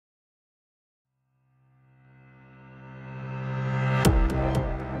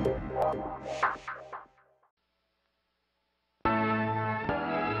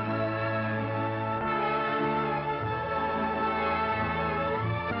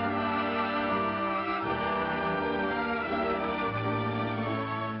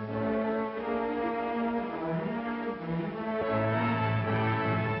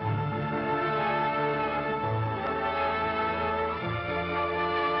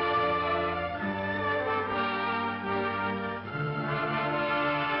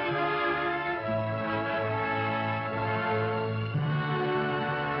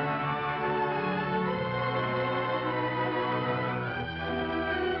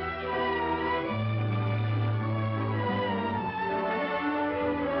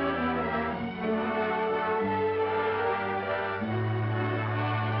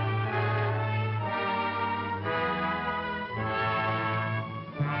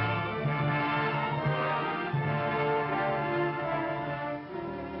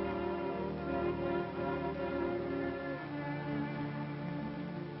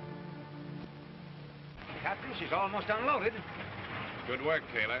she's almost unloaded. Good work,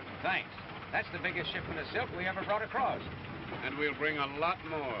 Taylor. Thanks. That's the biggest shipment of silk we ever brought across. And we'll bring a lot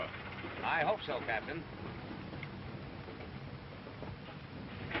more. I hope so, Captain.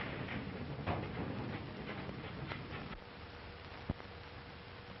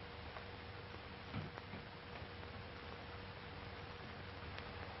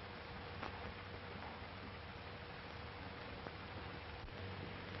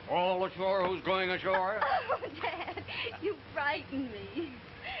 All ashore who's going ashore? Oh, Dad, you frightened me.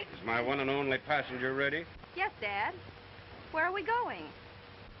 Is my one and only passenger ready? Yes, Dad. Where are we going?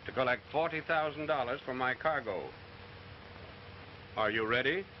 To collect $40,000 for my cargo. Are you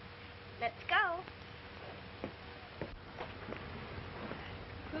ready? Let's go.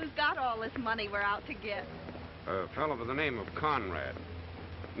 Who's got all this money we're out to get? A fellow by the name of Conrad.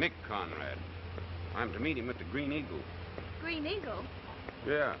 Nick Conrad. I'm to meet him at the Green Eagle. Green Eagle?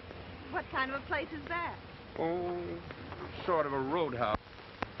 Yeah. What kind of a place is that? Oh, sort of a roadhouse.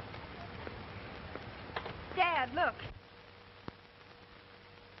 Dad, look.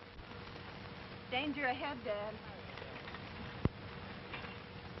 Danger ahead, Dad.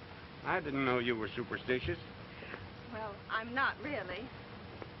 I didn't know you were superstitious. Well, I'm not really.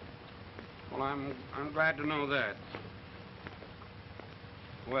 Well, I'm glad to know that.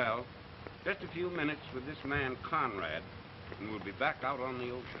 Well, just a few minutes with this man Conrad, and we'll be back out on the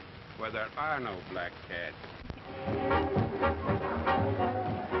ocean, where there are no black cats.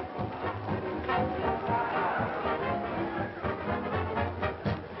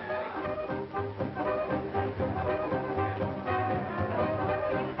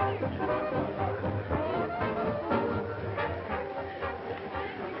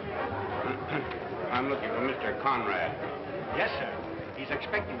 I'm looking for Mr. Conrad. Yes, sir. He's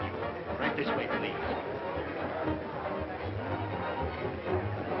expecting you. Right this way, please.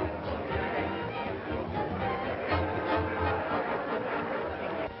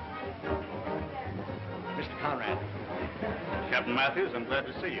 Mr. Conrad. Captain Matthews, I'm glad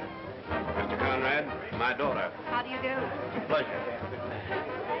to see you. Mr. Conrad, my daughter. How do you do? Pleasure.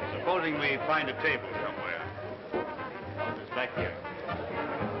 Supposing we find a table somewhere. It's back here.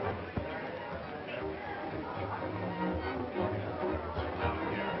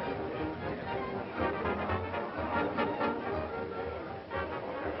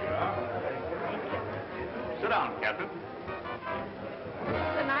 Sit down, Captain.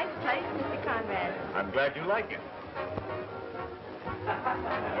 It's a nice place, Mr. Conrad. I'm glad you like it.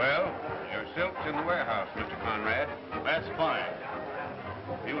 Well, your silk's in the warehouse, Mr. Conrad. That's fine.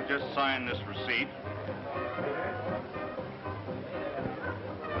 You'll just sign this receipt.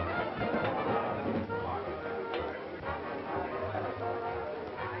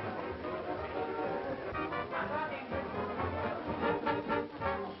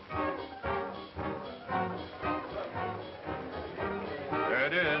 There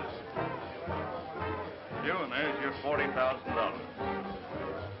it is. You, and there's your $40,000.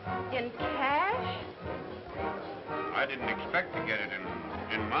 In cash? I didn't expect to get it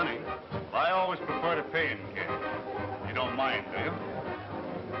in money. I always prefer to pay in cash. You don't mind, do you?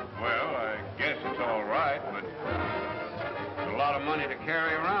 Well, I guess it's all right, but it's a lot of money to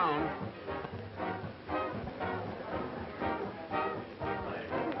carry around.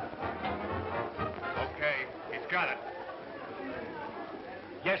 Okay, he's got it.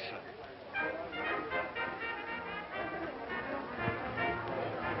 Yes, sir.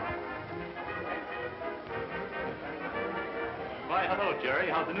 Why, hello, Jerry.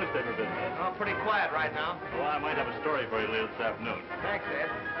 How's the newspaper business? Oh, pretty quiet right now. Well, I might have a story for you later this afternoon. Thanks, Ed.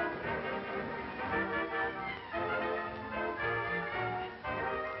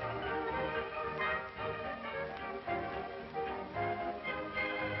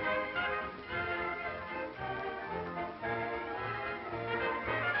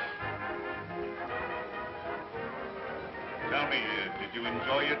 Tell me, did you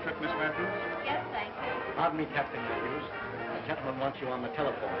enjoy your trip, Miss Matthews? Yes, thank you. Pardon me, Captain Matthews. The gentleman wants you on the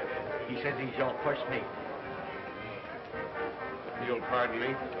telephone. He says he's your first mate. You'll pardon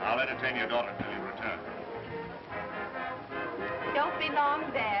me? I'll entertain your daughter till you return. Don't be long,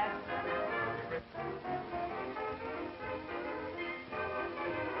 Dad.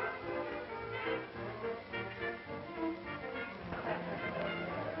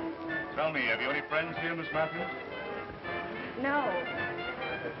 Tell me, have you any friends here, Miss Matthews? No.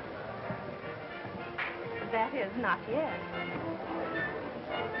 That is, not yet.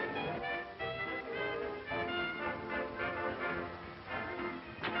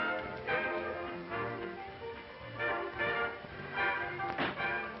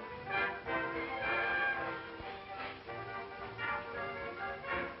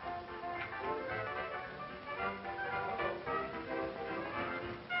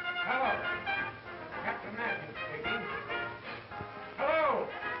 Hello. Captain Matthews speaking. Hello.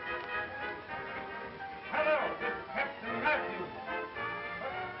 Hello, this is Captain Matthews.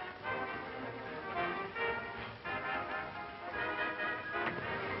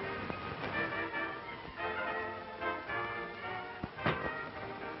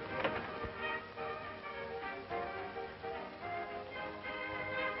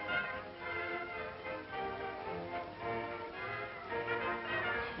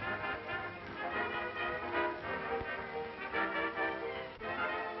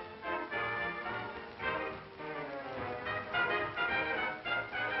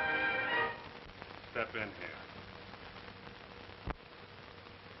 Step in here.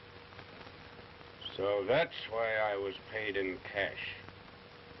 So that's why I was paid in cash.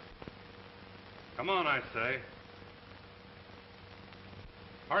 Come on, I say.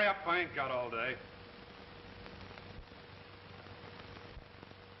 Hurry up, I ain't got all day.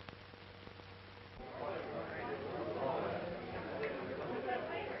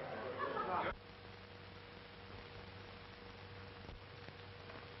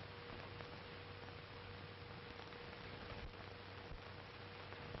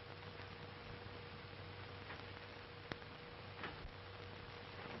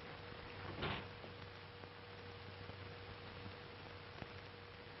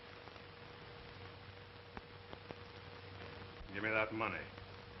 Give me that money.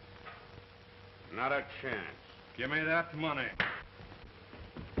 Not a chance. Give me that money.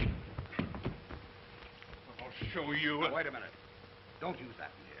 I'll show you. Now, wait a minute. Don't use that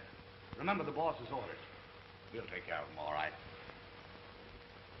in here. Remember the boss's orders. We'll take care of them, all right.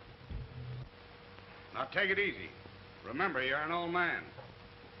 Now take it easy. Remember, you're an old man.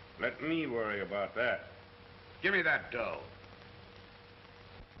 Let me worry about that. Give me that dough.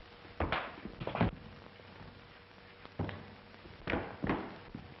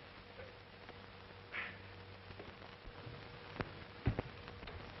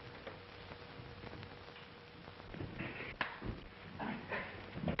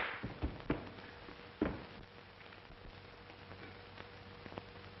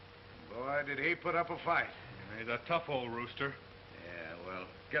 Boy, did he put up a fight. He's a tough old rooster. Yeah, well,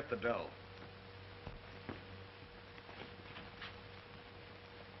 get the dough.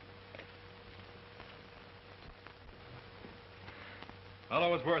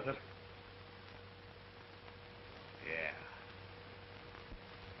 Fellow was worth it. Yeah.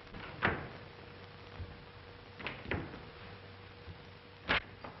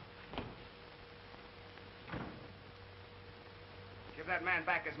 Give that man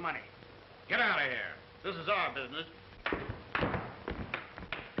back his money. Get out of here. This is our business.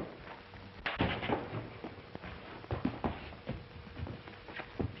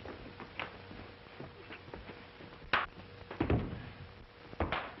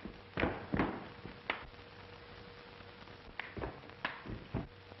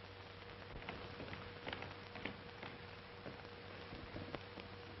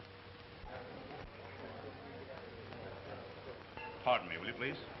 Pardon me, will you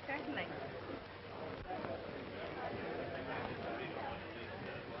please? Certainly.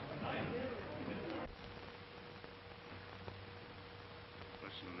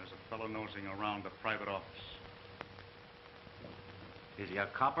 Listen, there's a fellow nosing around the private office. Is he a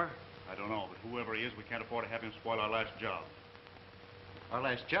copper? I don't know, but whoever he is, we can't afford to have him spoil our last job. Our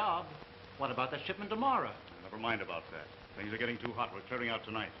last job? What about the shipment tomorrow? Never mind about that. Things are getting too hot. We're clearing out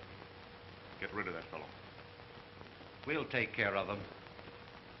tonight. Get rid of that fellow. We'll take care of him.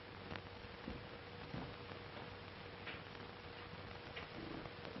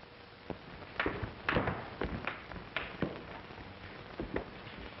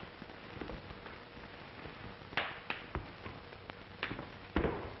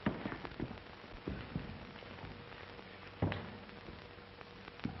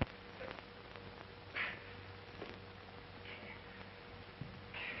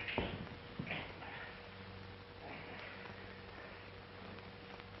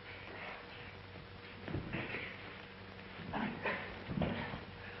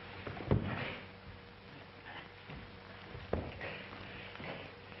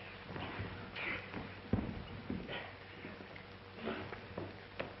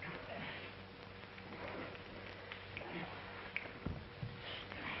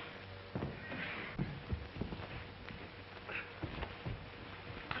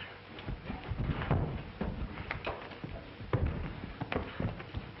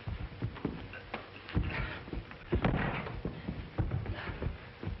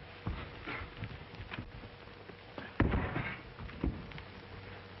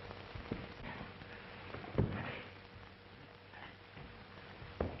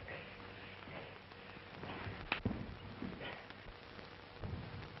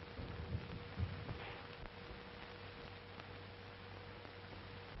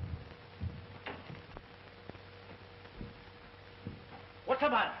 What's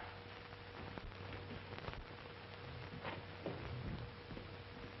the matter?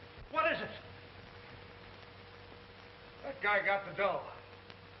 What is it? That guy got the dough.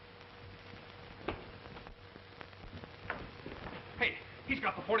 Hey, he's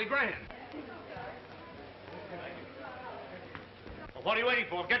got the 40 grand. Well, what are you waiting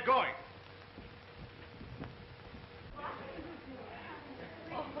for? Get going.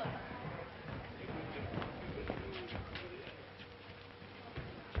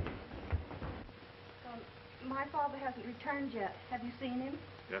 My father hasn't returned yet. Have you seen him?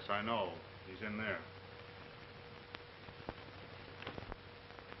 Yes, I know. He's in there.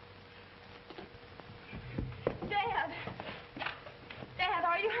 Dad! Dad,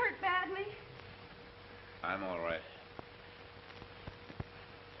 are you hurt badly? I'm all right.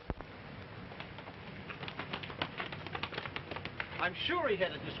 I'm sure he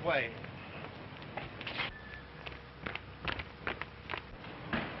headed this way.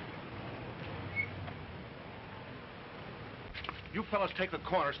 You fellas take the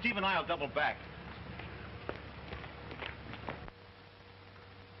corner. Steve and I'll double back.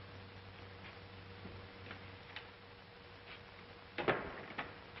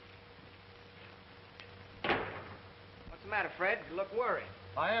 What's the matter, Fred? You look worried.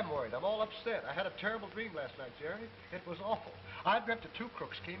 I am worried. I'm all upset. I had a terrible dream last night, Jerry. It was awful. I dreamt that two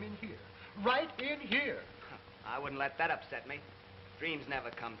crooks came in here. Right in here. I wouldn't let that upset me. Dreams never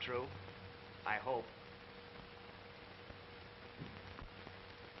come true. I hope.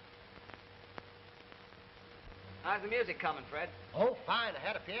 How's the music coming, Fred? Oh, fine. I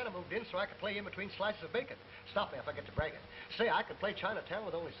had a piano moved in so I could play in between slices of bacon. Stop me if I get to bragging. Say, I could play Chinatown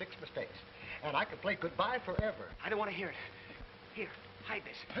with only 6 mistakes. And I could play Goodbye Forever. I don't want to hear it. Here, hide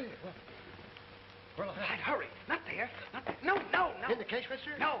this. Hey, what? Where'll I Hide, hide? hurry. Not there. Not there. No, no, no. In the cash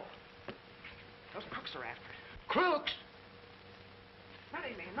register? No. Those crooks are after it. Crooks! Not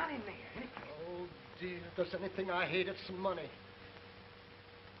in there, not in there. Oh, dear. If there's anything I hate, it's money.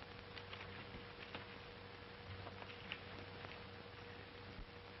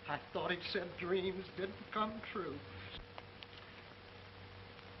 I thought he'd said dreams didn't come true.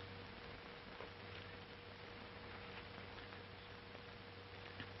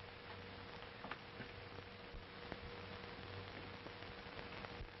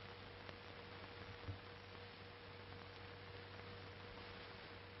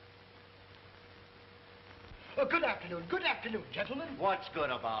 Good afternoon, gentlemen. What's good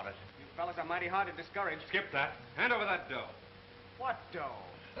about it? You fellas are mighty hard to discourage. Skip that. Hand over that dough. What dough?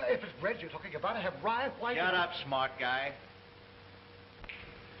 If it's bread you're talking about, I have rye, white... Shut up, smart guy.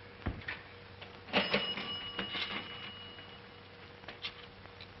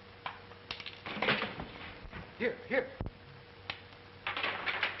 Here.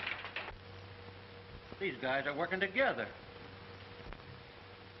 These guys are working together.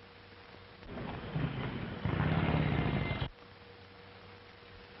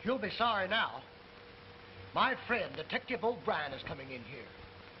 You'll be sorry now. My friend, Detective O'Brien, is coming in here.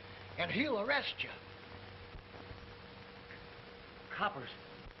 And he'll arrest you. Coppers.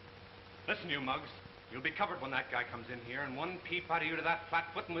 Listen, you mugs. You'll be covered when that guy comes in here, and one peep out of you to that flat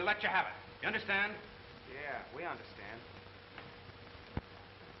foot, and we'll let you have it. You understand? Yeah, we understand.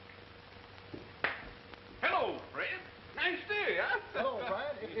 Hello, Fred. Nice day, huh? Hello,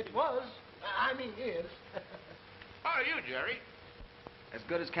 O'Brien. It was. I mean, is. How are you, Jerry? As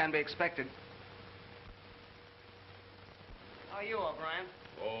good as can be expected. How are you, O'Brien?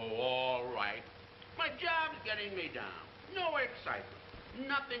 Oh, all right. My job's getting me down. No excitement.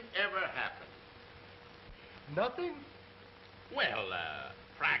 Nothing ever happened. Nothing? Well,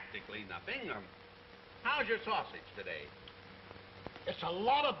 practically nothing. How's your sausage today? It's a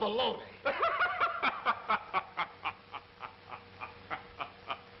lot of baloney.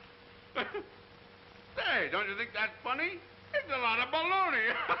 Hey, don't you think that's funny? It's a lot of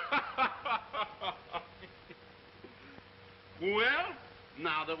baloney. Well,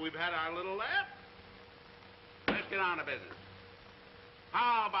 now that we've had our little laugh, let's get on to business.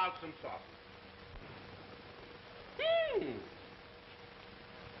 How about some sausage?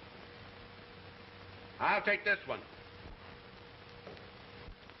 I'll take this one.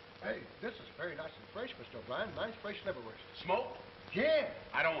 Hey, this is very nice and fresh, Mr. O'Brien. Nice, fresh liverwurst. Smoke? Yeah.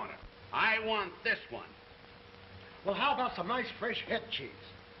 I don't want it. I want this one. Well, how about some nice, fresh head cheese?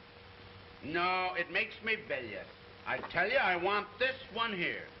 No, it makes me bilious. I tell you, I want this one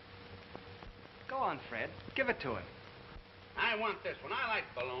here. Go on, Fred. Give it to him. I want this one. I like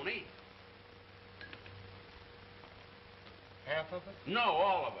bologna. Half of it? No,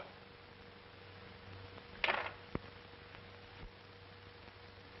 all of it.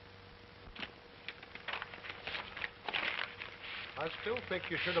 I still think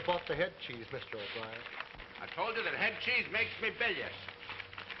you should have bought the head cheese, Mr. O'Brien. I told you that head cheese makes me bilious.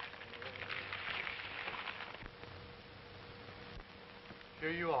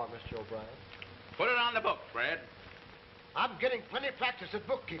 Here you are, Mr. O'Brien. Put it on the book, Fred. I'm getting plenty of practice at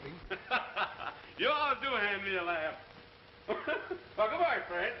bookkeeping. You always do hand me a laugh. Well, goodbye,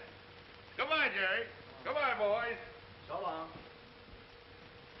 Fred. Goodbye, Jerry. Goodbye, boys. So long.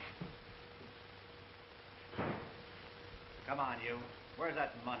 Come on, you. Where's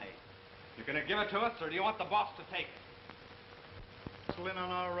that money? You gonna give it to us, or do you want the boss to take it? Hustle in on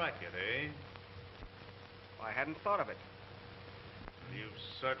our racket, eh? Well, I hadn't thought of it. You've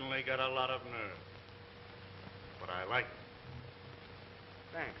certainly got a lot of nerve. But I like it.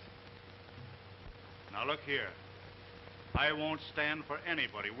 Thanks. Now look here. I won't stand for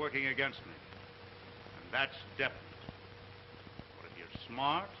anybody working against me. And that's definite. But if you're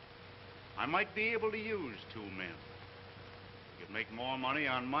smart, I might be able to use 2 men. You could make more money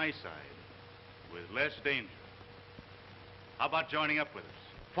on my side with less danger. How about joining up with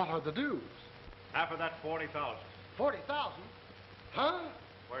us? What are the dues? Half of that 40,000. 40,000? Huh?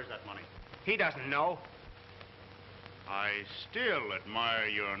 Where's that money? He doesn't know. I still admire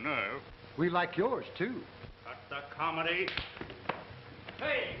your nerve. We like yours, too. Cut the comedy.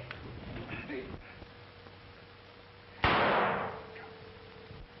 Hey!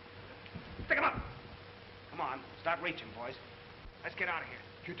 Stick him up. Come on, start reaching, boys. Let's get out of here.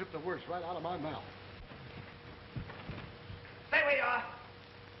 You took the words right out of my mouth. Stay where you are.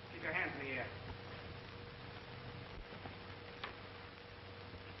 Keep your hands in the air.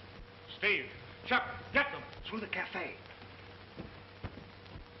 Steve, Chuck, get them. Through the cafe.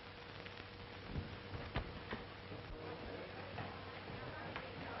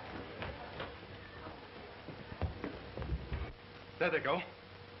 There they go.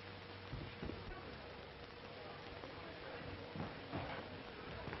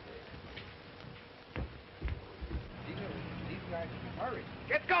 Hurry.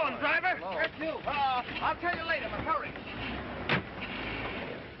 Get going, driver. Yes, you. I'll tell you later, but hurry.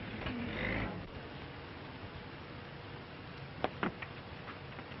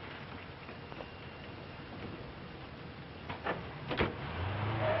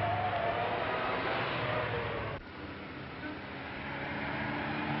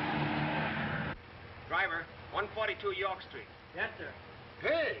 Driver, 142 York Street. Yes, sir.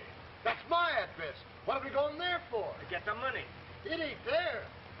 Hey, that's my address. What are we going there for? To get the money. It ain't there.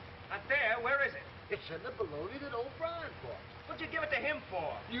 Not there. Where is it? It's in the bologna that O'Brien bought. What'd you give it to him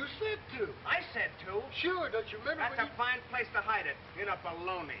for? You said to. I said to. Sure, don't you remember That's when a fine place to hide it, in a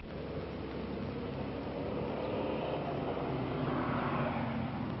baloney.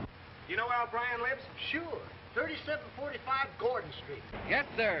 You know where O'Brien lives? Sure. 3745 Gordon Street. Yes,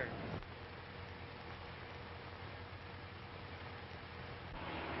 sir.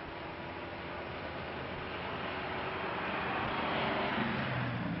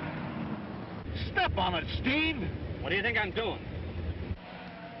 Step on it, Steve. What do you think I'm doing?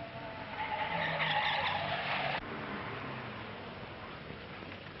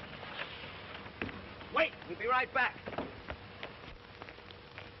 Wait, we'll be right back.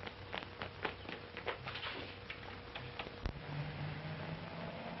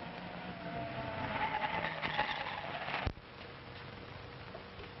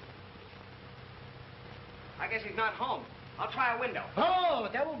 I guess he's not home. I'll try a window. Oh,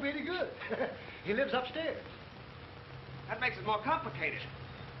 that won't be any good. He lives upstairs. That makes it more complicated.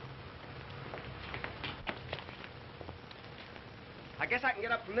 I guess I can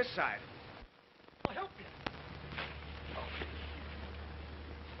get up from this side. I'll help you.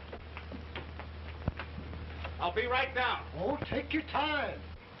 I'll be right down. Oh, take your time.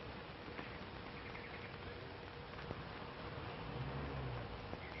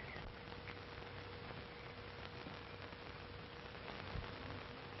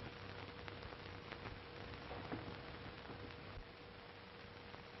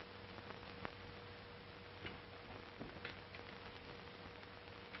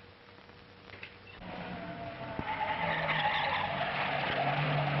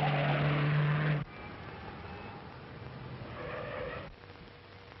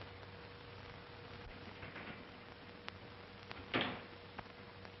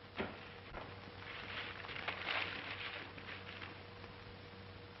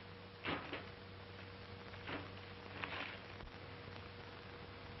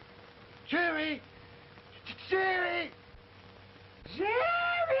 Jerry! Jerry!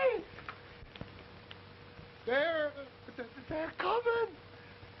 Jerry! They're coming!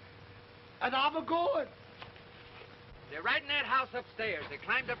 And I'm a-going. They're right in that house upstairs. They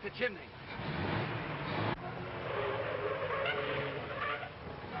climbed up the chimney.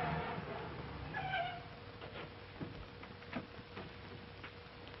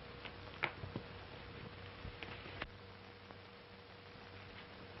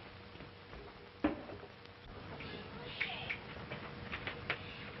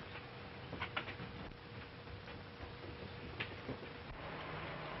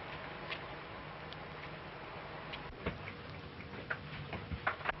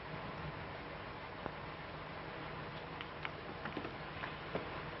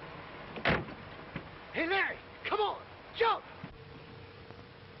 Hey, Larry, come on, jump!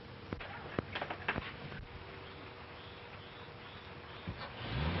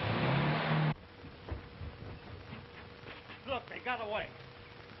 Look, they got away.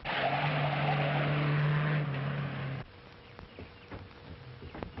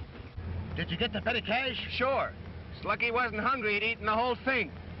 Did you get the petty cash? Sure. It's lucky he wasn't hungry. He'd eaten the whole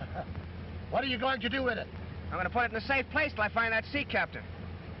thing. What are you going to do with it? I'm going to put it in a safe place till I find that sea captain.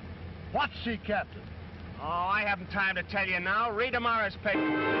 What sea captain? Oh, I haven't time to tell you now. Read tomorrow's paper.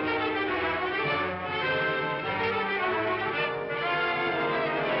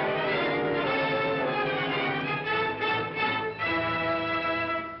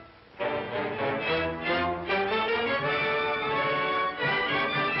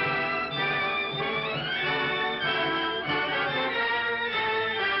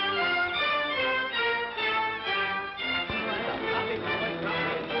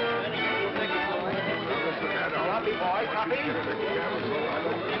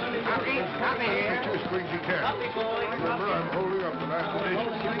 Copy here. Two screens you can. Remember, I'm holding up the last edition.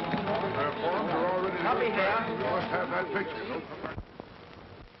 Forms are already Copy here. You must have that picture. Don't come back.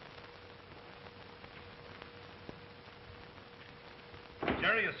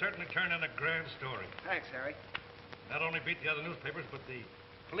 Jerry, you certainly turned in a grand story. Thanks, Harry. Not only beat the other newspapers, but the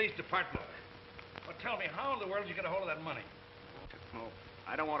police department. Well, tell me, how in the world did you get a hold of that money? Oh,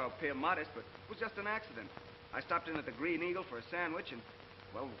 I don't want to appear modest, but it was just an accident. I stopped in at the Green Eagle for a sandwich, and,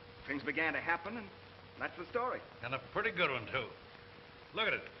 well, things began to happen, and that's the story. And a pretty good one, too. Look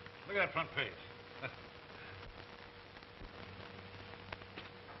at it. Look at that front page.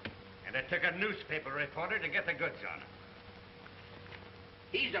 And it took a newspaper reporter to get the goods on it.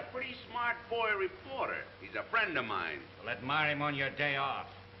 He's a pretty smart boy reporter. He's a friend of mine. Well, admire him on your day off.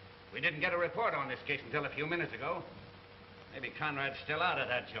 We didn't get a report on this case until a few minutes ago. Maybe Conrad's still out of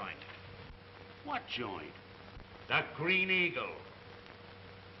that joint. What joint? The Green Eagle.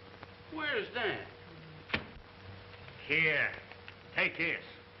 Where's that? Here. Take this.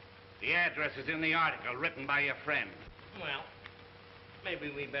 The address is in the article written by your friend. Well,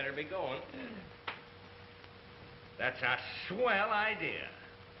 maybe we better be going. That's a swell idea.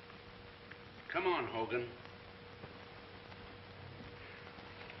 Come on, Hogan.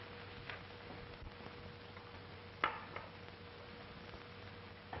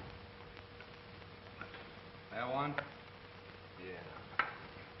 That one? Yeah.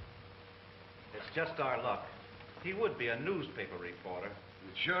 It's just our luck. He would be a newspaper reporter.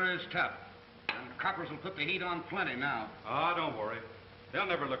 It sure is tough. And the coppers will put the heat on plenty now. Ah, don't worry. They'll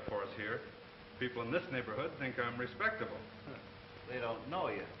never look for us here. People in this neighborhood think I'm respectable. They don't know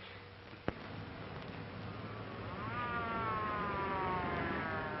you.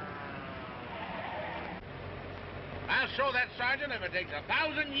 I'll show that sergeant if it takes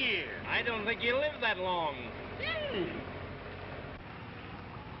 1,000 years. I don't think you live that long.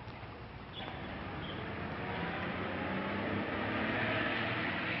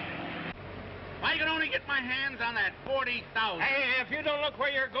 If I could only get my hands on that 40,000. Hey, if you don't look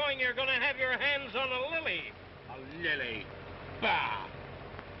where you're going to have your hands on a lily. A lily. Bah!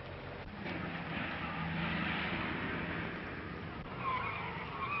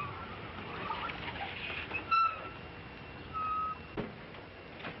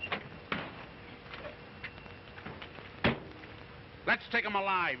 Let's take him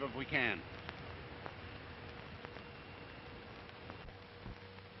alive if we can.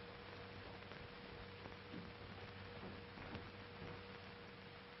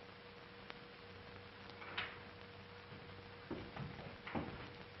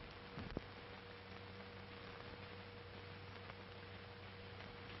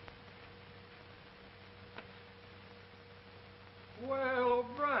 Well,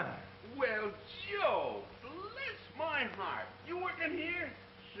 O'Brien. Well, Joe, bless my heart. You working here?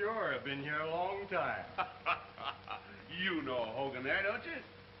 Sure, I've been here a long time. You know Hogan there, don't you?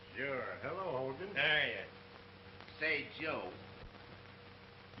 Sure. Hello, Hogan. There you. Say, Joe,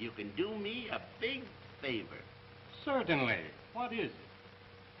 you can do me a big favor. Certainly. What is it?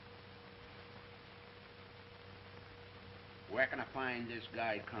 Where can I find this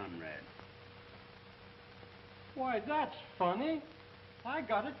guy, Conrad? Why, that's funny. I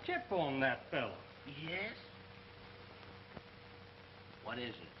got a tip on that fellow. Yes? What is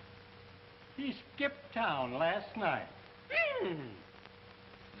it? He skipped town last night.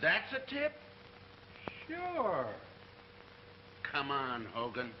 That's a tip? Sure. Come on,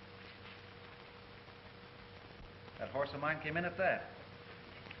 Hogan. That horse of mine came in at that.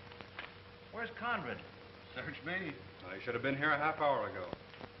 Where's Conrad? Search me. I should have been here a half hour ago.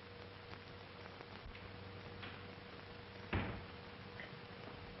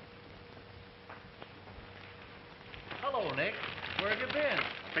 Hello, Nick. Where have you been?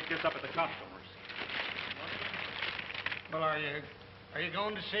 I picked this up at the costumers. Well, are you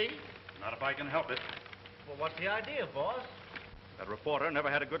going to sea? Not if I can help it. Well, what's the idea, boss? That reporter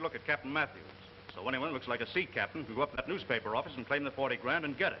never had a good look at Captain Matthews. So anyone who looks like a sea captain can go up to that newspaper office and claim the 40 grand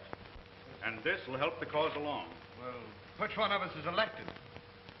and get it. And this will help the cause along. Well, which one of us is elected?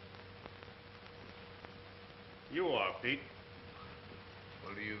 You are, Pete.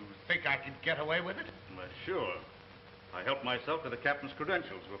 Well, do you think I could get away with it? Well, sure. I helped myself to the captain's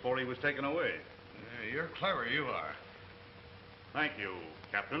credentials before he was taken away. Yeah, you're clever, you are. Thank you,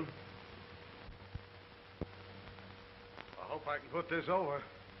 Captain. I hope I can put this over.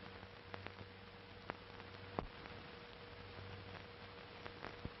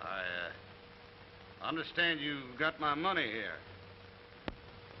 I understand you've got my money here.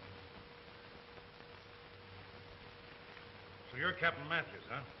 So you're Captain Matthews,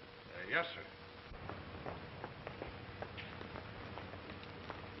 huh? Yes, sir.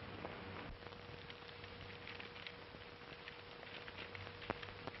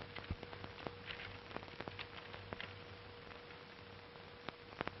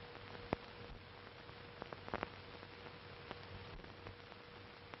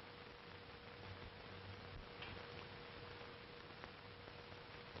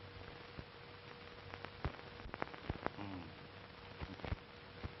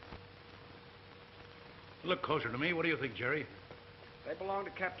 Look closer to me. What do you think, Jerry? They belong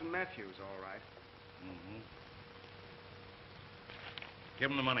to Captain Matthews, all right. Mm-hmm.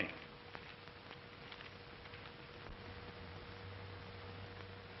 Give him the money.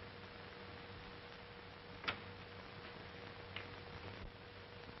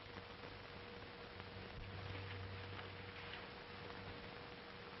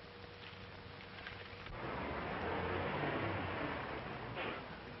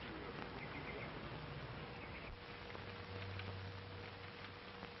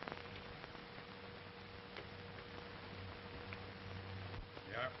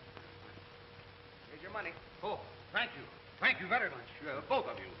 Here's your money. Oh, thank you. Thank you very much, both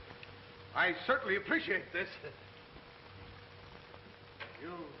of you. I certainly appreciate this.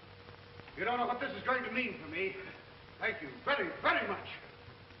 You don't know what this is going to mean for me. Thank you very, very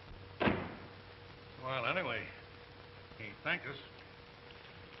much. Well, anyway, he thanked us.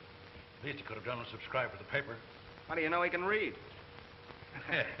 Least he could have done was subscribe for the paper. How do you know he can read?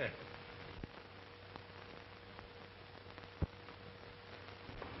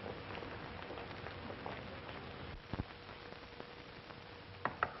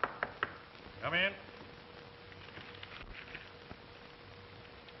 Come in.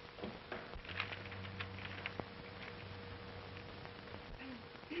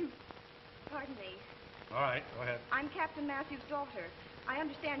 Pardon me. All right, go ahead. I'm Captain Matthews' daughter. I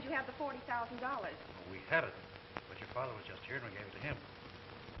understand you have the $40,000. We had it, but your father was just here and we gave it to him.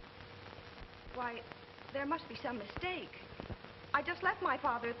 Why, there must be some mistake. I just left my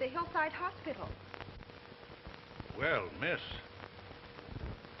father at the Hillside Hospital. Well, miss,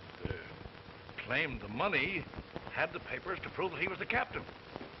 claimed the money had the papers to prove that he was the captain.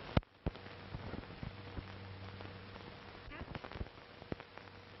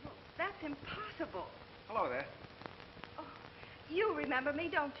 Well, that's impossible. Hello there. Oh, you remember me,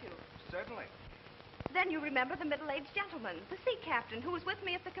 don't you? Certainly. Then you remember the middle-aged gentleman, the sea captain, who was with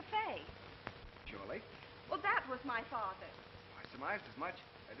me at the cafe. Surely. Well, that was my father. I surmised as much.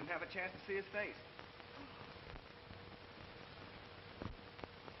 I didn't have a chance to see his face.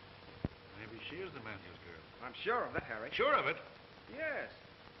 Maybe she is the Matthews girl. I'm sure of that, Harry. Sure of it? Yes.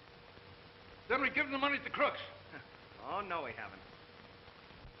 Then we give him the money to the crooks. Oh, no, we haven't.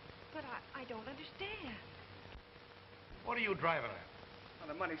 But I don't understand. What are you driving at?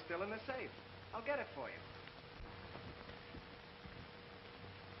 Well, the money's still in the safe. I'll get it for you.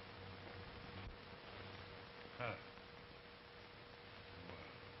 Huh.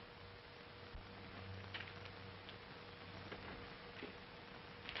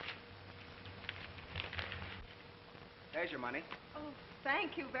 There's your money. Oh,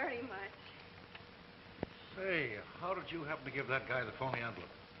 thank you very much. Say, how did you happen to give that guy the phony envelope?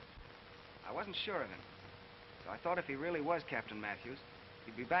 I wasn't sure of him. So I thought if he really was Captain Matthews,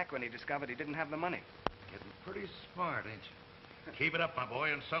 he'd be back when he discovered he didn't have the money. Getting pretty smart, ain't you? Keep it up, my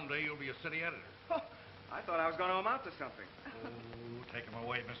boy, and someday you'll be a city editor. Oh, I thought I was going to amount to something. Oh, take him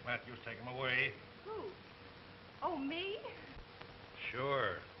away, Miss Matthews, take him away. Who? Oh, me?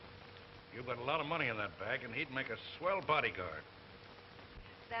 Sure. You've got a lot of money in that bag, and he'd make a swell bodyguard.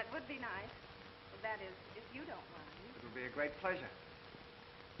 That would be nice. Well, that is, if you don't mind. It would be a great pleasure.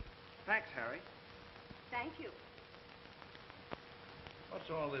 Thanks, Harry. Thank you. What's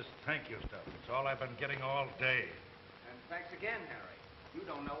all this thank you stuff? It's all I've been getting all day. And Thanks again, Harry. You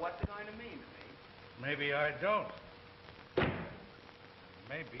don't know what they're going to mean to me. Maybe I don't.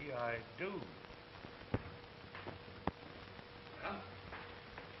 Maybe I do. Well,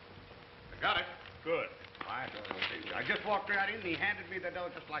 I got it. Good. I just walked right in and he handed me the dough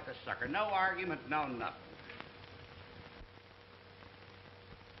just like a sucker. No argument, no nothing.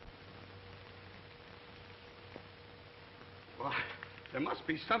 Well, there must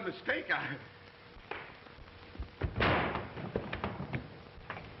be some mistake.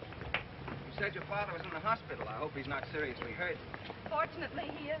 You said your father was in the hospital. I hope he's not seriously hurt. Fortunately,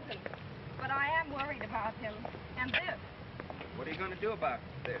 he isn't. But I am worried about him. And this. What are you going to do about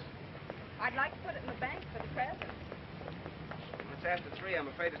this? I'd like to put it in the bank for the present. It's after 3. I'm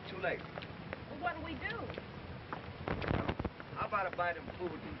afraid it's too late. Well, what do we do? Well, how about a bite of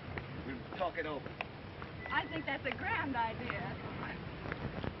food and we'll talk it over? I think that's a grand idea.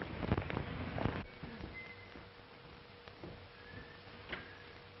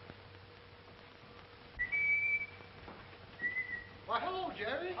 Why, hello,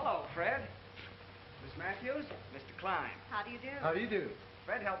 Jerry. Hello, Fred. Miss Matthews, Mr. Kyne. How do you do? How do you do?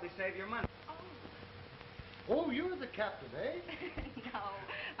 Fred helped me save your money. Oh, you're the captain, eh? No,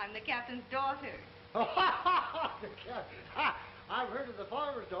 I'm the captain's daughter. The captain. Ha! I've heard of the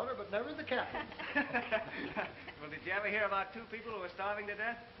farmer's daughter, but never the captain's. Well, did you ever hear about 2 people who were starving to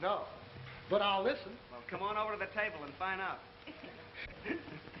death? No, but I'll listen. Well, come on over to the table and find out.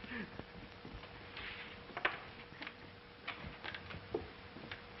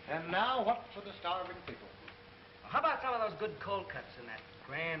 And now, what for the starving people? How about some of those good cold cuts in that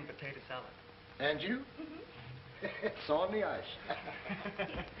grand potato salad? And you? It's on the ice.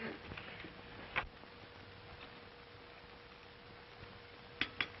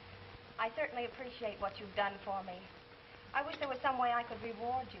 I certainly appreciate what you've done for me. I wish there was some way I could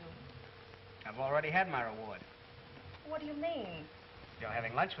reward you. I've already had my reward. What do you mean? You're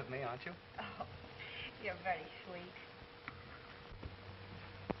having lunch with me, aren't you? Oh, you're very sweet.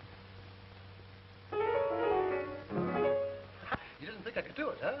 You didn't think I could do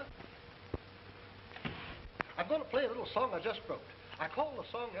it, huh? I'm going to play a little song I just wrote. I call the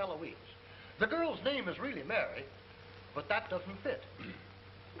song Eloise. The girl's name is really Mary, but that doesn't fit.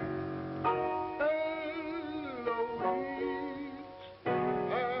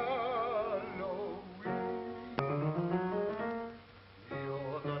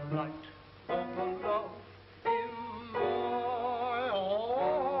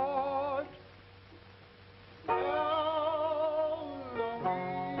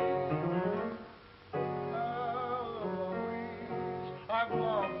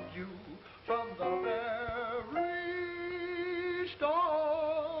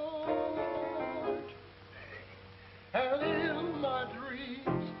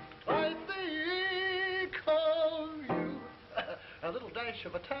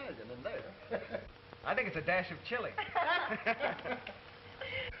 Of Italian in there. I think it's a dash of chili.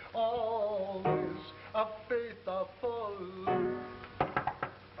 Always a faithful.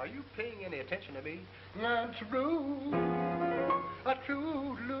 Are you paying any attention to me? And true, a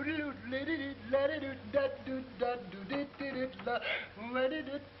true,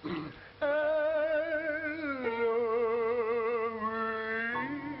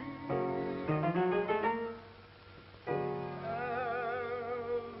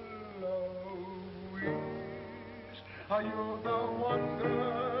 are you the one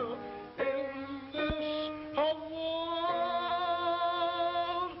girl in this world?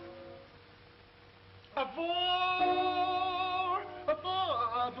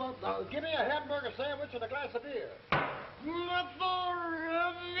 Give me a hamburger sandwich and a glass of beer.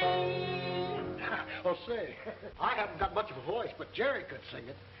 Oh, say, I haven't got much of a voice, but Jerry could sing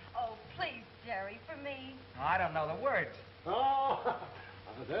it. Oh, please, Jerry, for me. Oh, I don't know the words. Oh,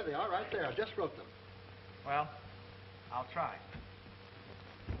 there they are right there. I just wrote them. Well, I'll try.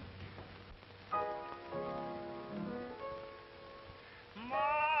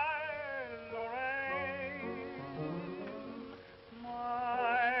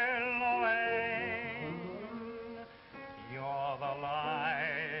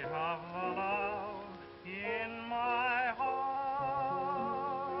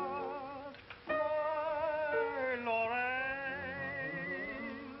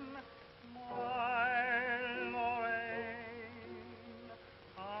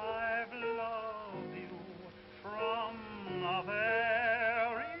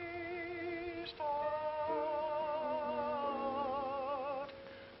 Very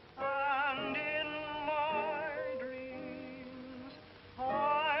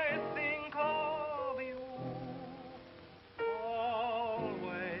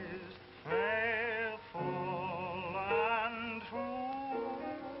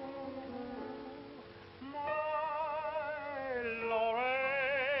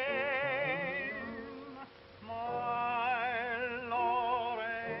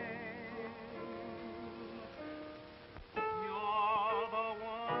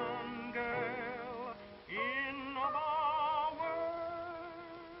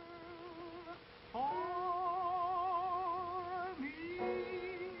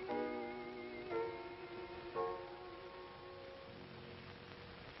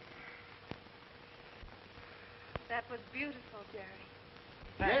That was beautiful, Jerry.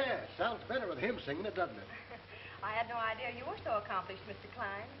 Yeah, sounds better with him singing it, doesn't it? I had no idea you were so accomplished, Mr.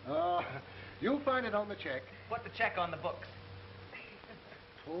 Kyne. You'll find it on the check. Put the check on the books.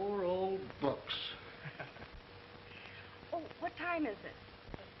 Poor old books. Oh, what time is it?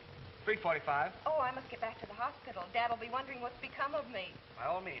 3:45. Oh, I must get back to the hospital. Dad'll be wondering what's become of me. By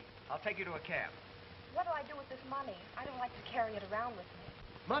all means. I'll take you to a cab. What do I do with this money? I don't like to carry it around with me.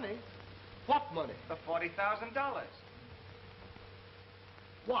 Money? What money? The $40,000.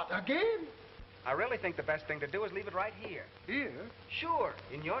 What, again? I really think the best thing to do is leave it right here. Here? Sure,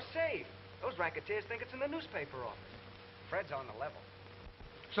 in your safe. Those racketeers think it's in the newspaper office. Fred's on the level.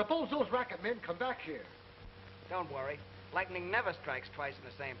 Suppose those racket men come back here. Don't worry. Lightning never strikes twice in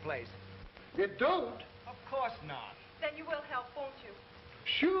the same place. It don't? Of course not. Then you will help, won't you?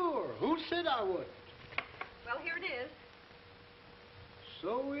 Sure. Who said I would? Well, here it is.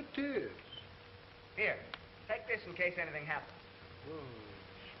 So it is. Here, take this in case anything happens.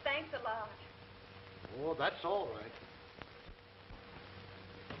 Thanks a lot. Oh, that's all right.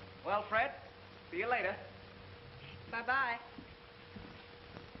 Well, Fred, see you later. Bye-bye.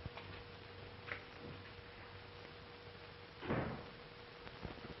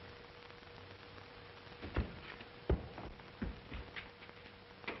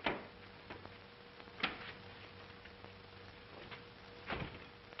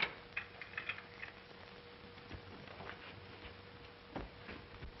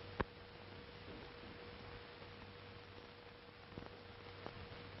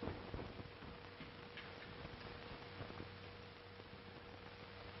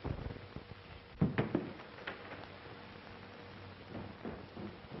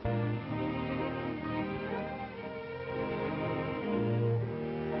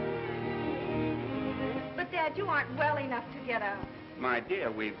 Dad, you aren't well enough to get out. My dear,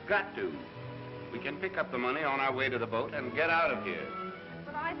 we've got to. We can pick up the money on our way to the boat and get out of here.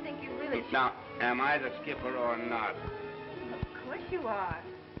 But I think you really should. Now, am I the skipper or not? Of course you are.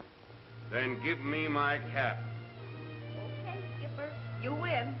 Then give me my cap. Okay, Skipper. You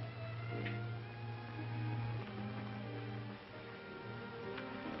win.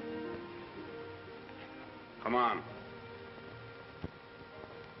 Come on.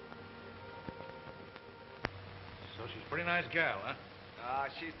 So she's a pretty nice gal, huh?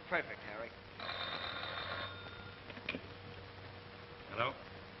 She's perfect, Harry. Hello?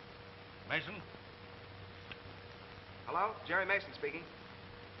 Mason? Hello? Jerry Mason speaking.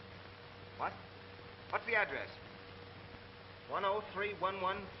 What? What's the address?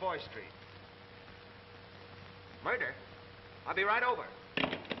 10311 Foy Street. Murder? I'll be right over.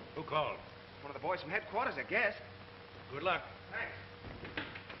 Who called? One of the boys from headquarters, I guess. Good luck. Thanks.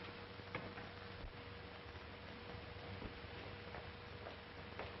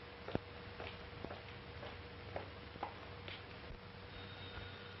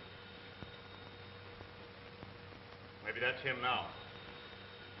 Maybe that's him now.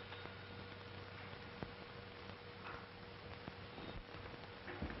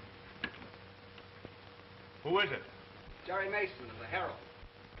 Who is it? Jerry Mason of the Herald.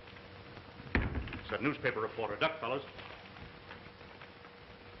 It's that newspaper reporter. Duck, fellas.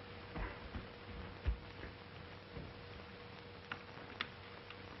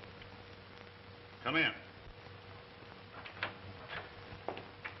 Come in.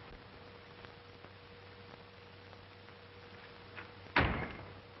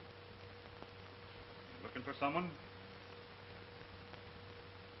 Looking for someone?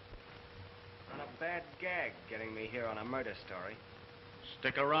 Not a bad gag getting me here on a murder story.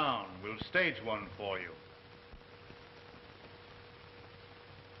 Stick around. We'll stage one for you.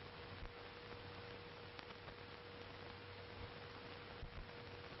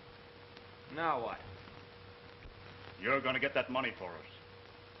 Now what? You're going to get that money for us.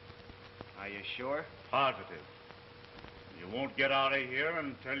 Are you sure? Positive. You won't get out of here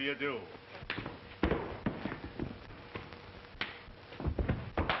until you do.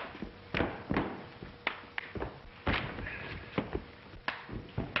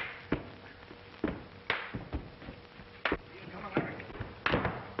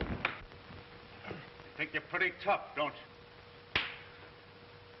 You think you're pretty tough, don't you?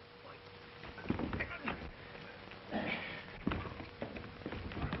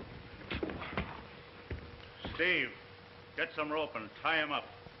 Steve, get some rope and tie him up.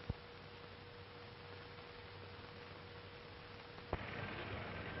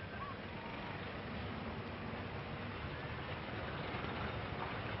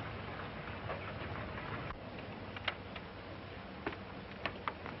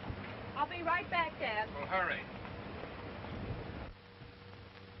 I'll be right back, Dad. Well, hurry.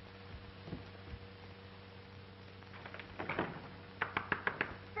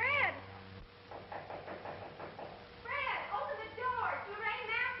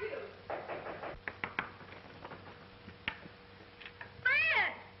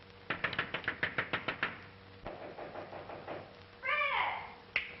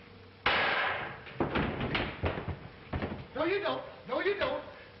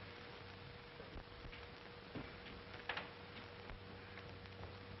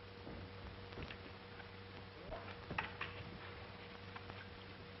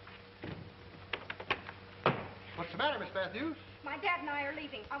 matter, Miss Matthews? My dad and I are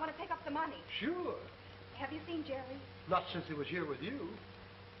leaving. I want to pick up the money. Sure. Have you seen Jerry? Not since he was here with you.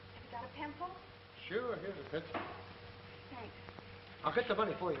 Have you got a pencil? Sure, here's a pencil. Thanks. I'll get the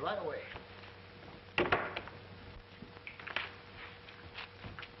money for you right away.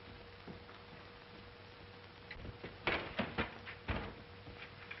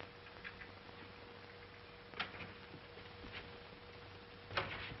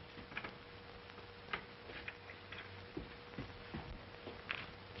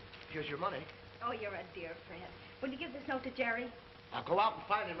 Here's your money. Oh, you're a dear friend. Will you give this note to Jerry? I'll go out and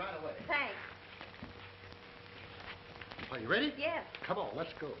find him right away. Thanks. Are you ready? Yes. Come on,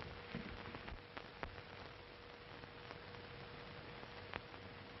 let's go.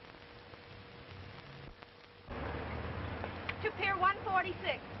 To Pier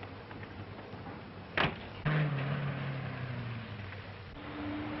 146.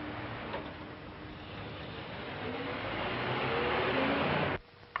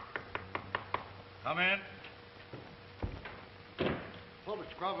 Come in. Hello,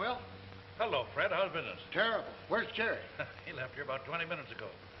 Mr. Cromwell. Hello, Fred. How's business? Terrible. Where's Jerry? He left here about 20 minutes ago.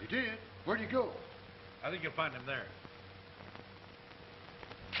 He did? Where'd he go? I think you'll find him there.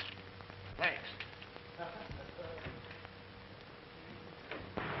 Thanks.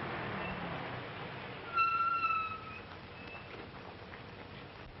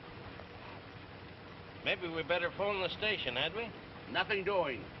 Maybe we better phone the station, had we? Nothing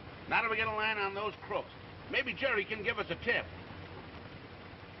doing. Now that we get a line on those crooks. Maybe Jerry can give us a tip.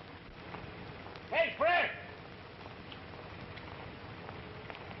 Hey, Fred!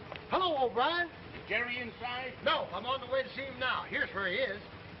 Hello, O'Brien. Is Jerry inside? No, I'm on the way to see him now. Here's where he is.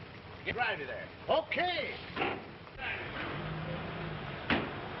 Get right to there. Okay.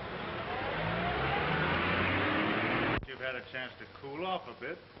 You've had a chance to cool off a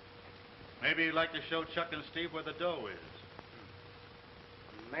bit. Maybe you'd like to show Chuck and Steve where the dough is.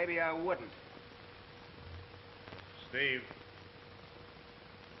 Maybe I wouldn't. Steve,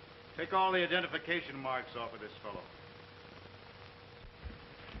 take all the identification marks off of this fellow.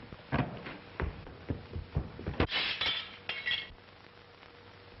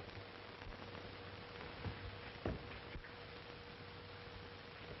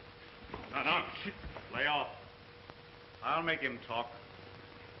 No. Lay off. I'll make him talk.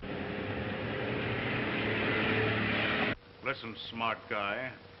 Listen, smart guy.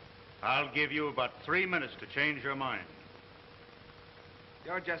 I'll give you about 3 minutes to change your mind.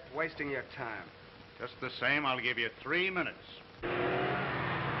 You're just wasting your time. Just the same, I'll give you 3 minutes.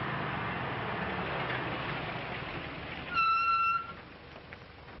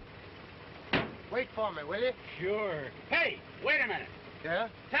 Wait for me, will you? Sure. Hey, wait a minute. Yeah?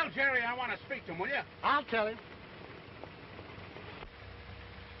 Tell Jerry I want to speak to him, will you? I'll tell him.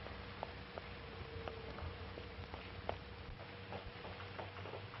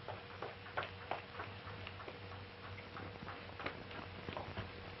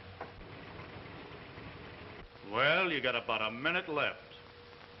 Well, you got about a minute left.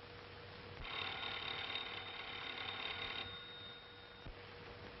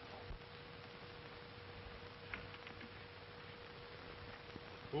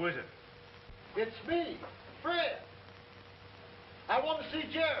 Who is it? It's me, Fred. I want to see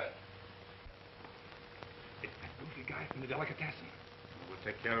Jared. It's that goofy guy from the delicatessen. We'll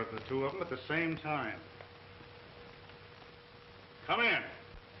take care of the two of them at the same time. Come in.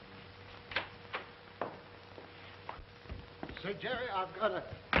 Say, Jerry, I've got a...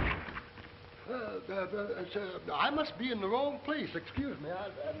 I must be in the wrong place. Excuse me.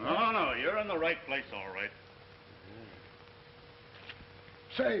 No, you're in the right place, all right.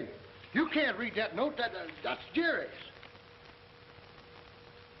 Say, you can't read that note. That's Jerry's.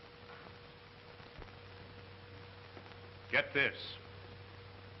 Get this.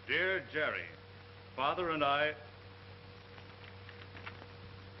 Dear Jerry, Father and I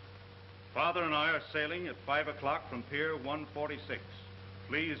are sailing at 5 o'clock from Pier 146.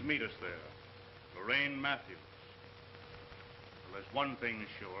 Please meet us there. Lorraine Matthews. Well, there's one thing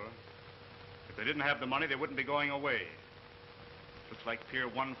sure. If they didn't have the money, they wouldn't be going away. Looks like Pier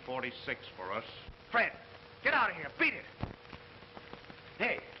 146 for us. Fred, get out of here. Beat it.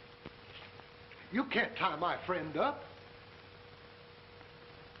 Hey, you can't tie my friend up.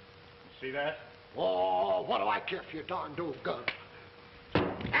 See that? Oh, what do I care for your darned old gun?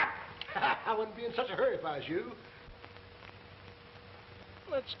 I wouldn't be in such a hurry if I was you.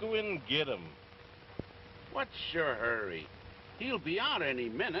 Let's go in and get him. What's your hurry? He'll be out any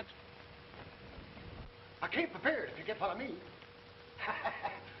minute. I came prepared, if you get what I mean.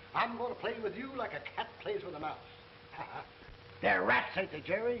 I'm going to play with you like a cat plays with a mouse. They're rats, ain't they,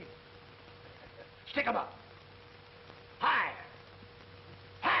 Jerry? Stick 'em up. Higher!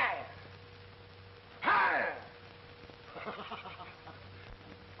 Higher! Higher!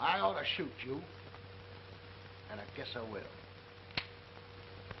 I ought to shoot you. And I guess I will.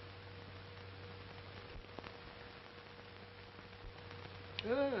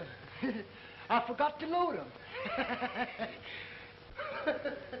 I forgot to load him.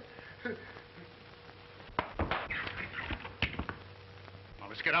 Now,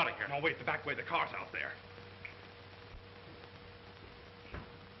 let's get out of here. No, wait, the back way. The car's out there.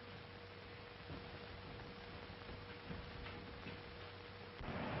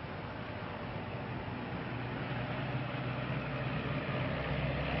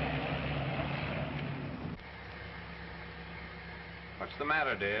 What's the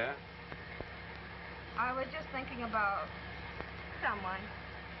matter, dear? I was just thinking about someone.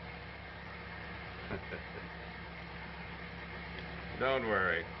 Don't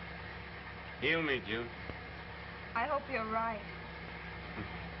worry. He'll meet you. I hope you're right.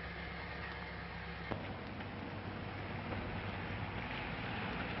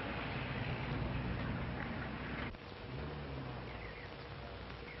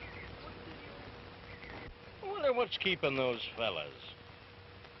 I wonder what's keeping those fellas.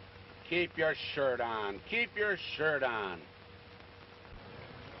 Keep your shirt on. Keep your shirt on.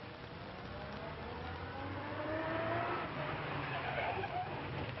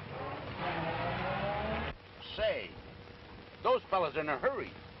 Say, those fellas are in a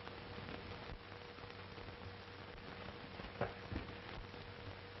hurry.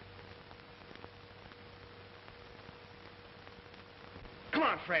 Come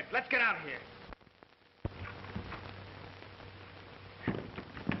on, Fred. Let's get out of here.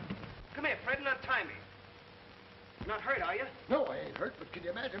 Come here, Fred, and untie me. You're not hurt, are you? No, I ain't hurt, but can you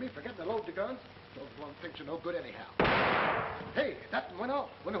imagine me forgetting to load the guns? Those one things are no good anyhow. Hey, that one went off.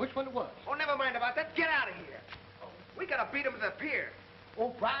 Wonder which one it was. Oh, never mind about that. Get out of here. We gotta beat him to the pier.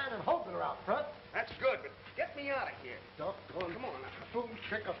 O'Brien and Hogan are out front. That's good, but get me out of here. Doggone. Come on. Fool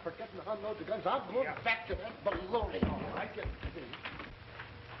trick of forgetting to unload the guns. I'm going back to that baloney. All right, get me.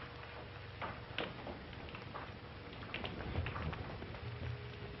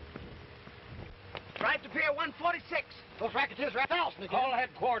 Drive to Pier 146. Those racketeers are at Allison again. Call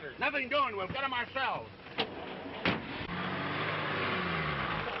headquarters. Nothing doing. We'll get them ourselves.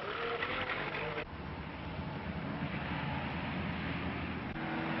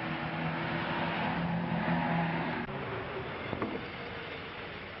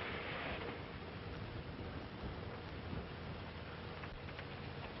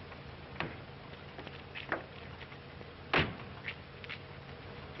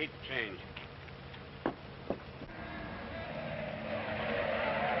 Keep the change.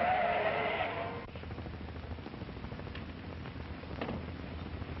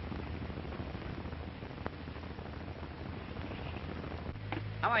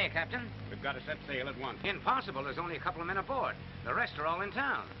 How are you, Captain? We've got to set sail at once. Impossible. There's only a couple of men aboard. The rest are all in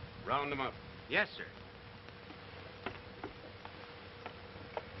town. Round them up. Yes, sir.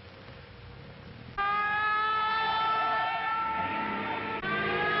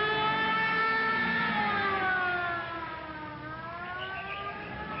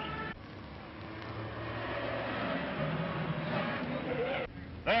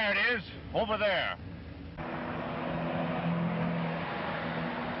 There it is, over there.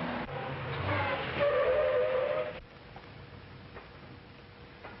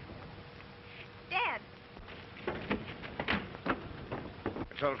 Dad,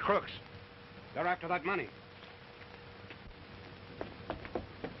 It's those crooks. They're after that money.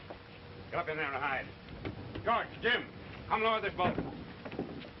 Get up in there and hide. George, Jim, come lower this boat.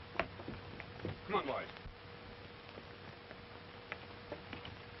 Come on, boys.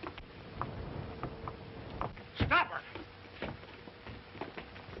 Stop her!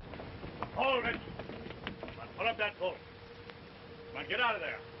 Hold it! Come on, pull up that boat. Come on, get out of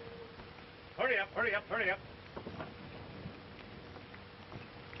there. Hurry up, hurry up, hurry up.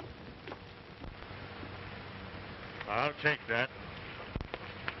 I'll take that.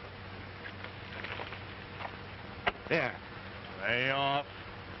 There. Lay off.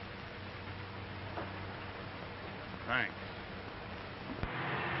 Thanks.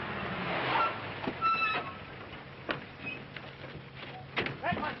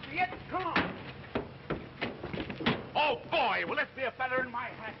 That must be it. Come on. Oh, boy, will this be a feather in my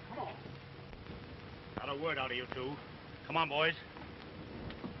hat? Come on. Not a word out of you two. Come on, boys.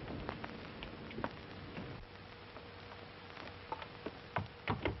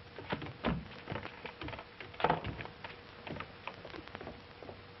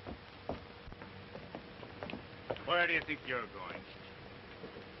 Where do you think you're going?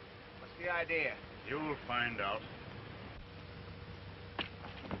 What's the idea? You'll find out.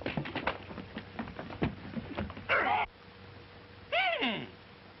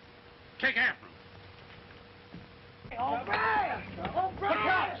 Take after him. O'Brien!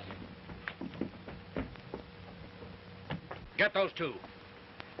 O'Brien! Get those two.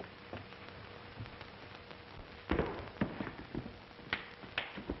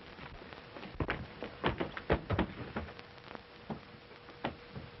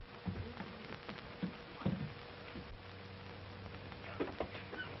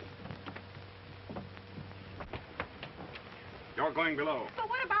 You're going below. But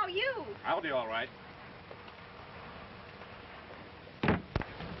what about you? I'll be all right.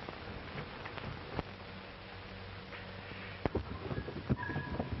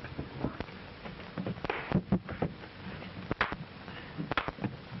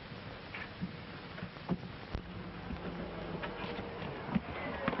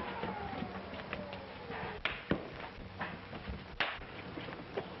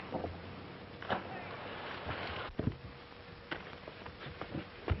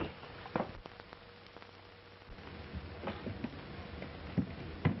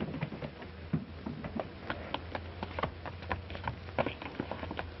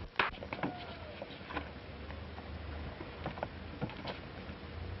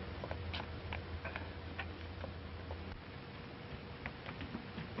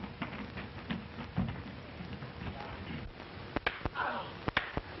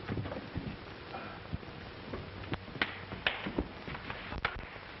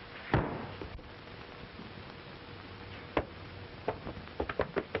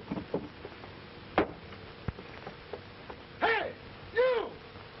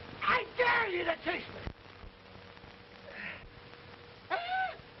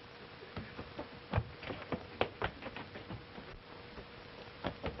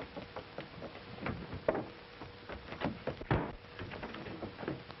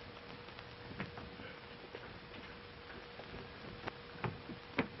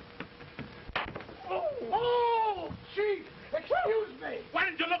 Oh, Chief! Excuse me! Why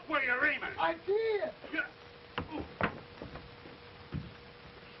didn't you look where you're aiming? I did!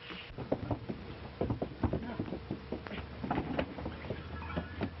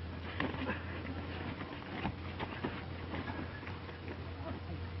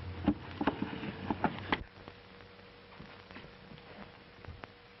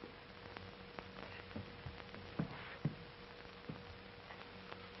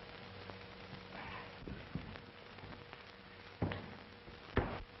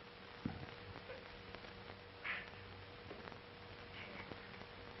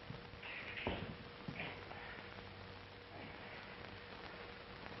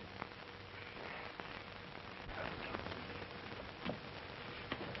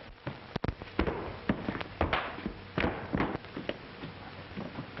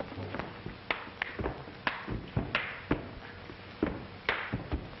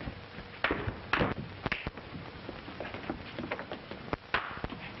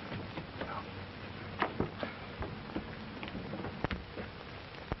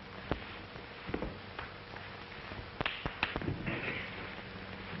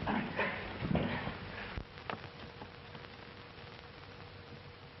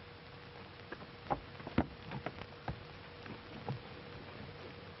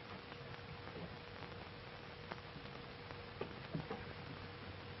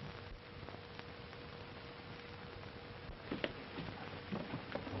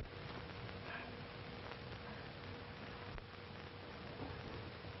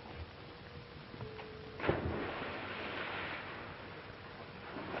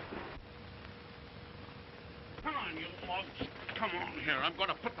 Come on, you mugs. Come on here. I'm going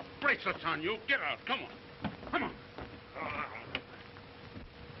to put the bracelets on you. Get out. Come on. Come on.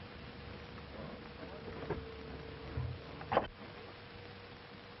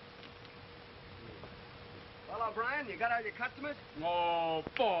 Well, O'Brien, you got all your customers? Oh,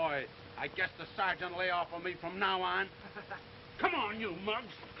 boy. I guess the sergeant will lay off of me from now on. Come on, you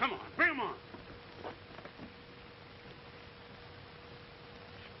mugs. Come on. Bring 'em on.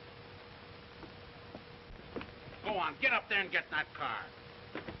 Go on. Get up there and get in that car.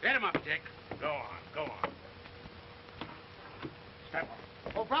 Get him up, Dick. Go on. Go on. Step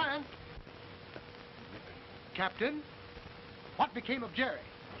up. O'Brien? Captain? What became of Jerry?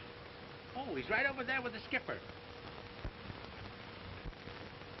 Oh, he's right over there with the skipper.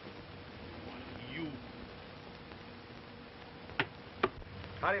 You...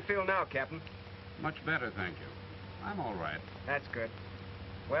 How do you feel now, Captain? Much better, thank you. I'm all right. That's good.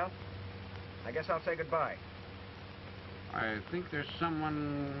 Well, I guess I'll say goodbye. I think there's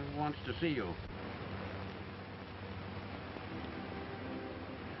someone who wants to see you.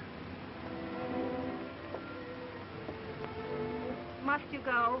 Must you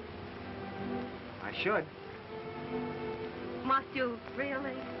go? I should. Must you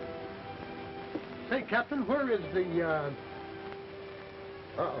really? Say, Captain, where is the,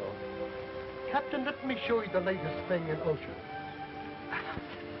 Uh-oh. Captain, let me show you the latest thing in ocean.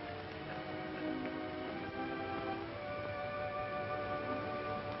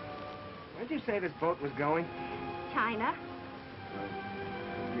 Where'd you say this boat was going? China?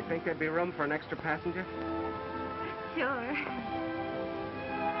 You think there'd be room for an extra passenger? Sure.